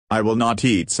I will not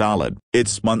eat salad.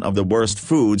 It's one of the worst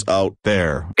foods out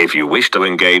there. If you wish to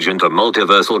engage into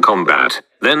multiversal combat,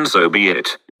 then so be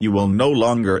it. You will no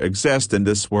longer exist in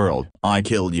this world. I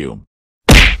kill you.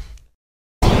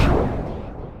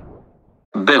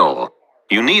 Bill,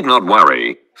 you need not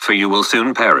worry, for you will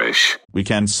soon perish. We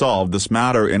can solve this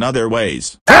matter in other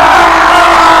ways.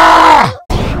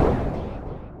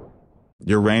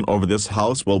 Your reign over this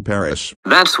house will perish.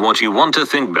 That's what you want to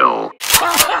think, Bill.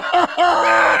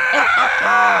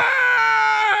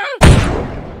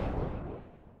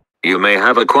 You may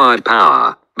have acquired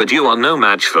power, but you are no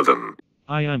match for them.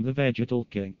 I am the Vegetal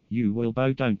King. You will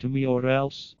bow down to me or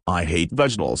else. I hate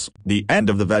vegetables. The end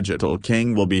of the Vegetal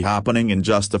King will be happening in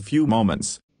just a few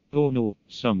moments. Oh no,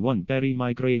 someone bury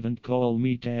my grave and call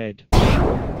me dead.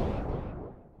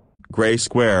 Gray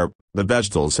Square, the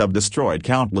vegetables have destroyed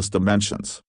countless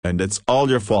dimensions, and it's all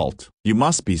your fault. You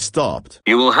must be stopped.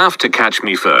 You will have to catch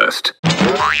me first.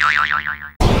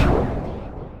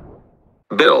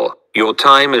 Bill, your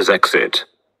time is exit.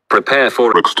 Prepare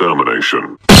for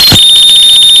extermination.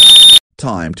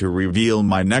 Time to reveal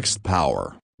my next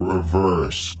power.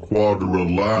 Reverse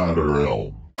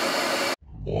quadrilateral.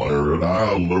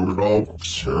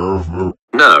 Observer.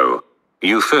 No,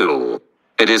 you fool.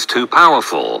 It is too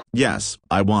powerful. Yes,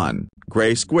 I won.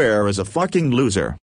 Gray Square is a fucking loser.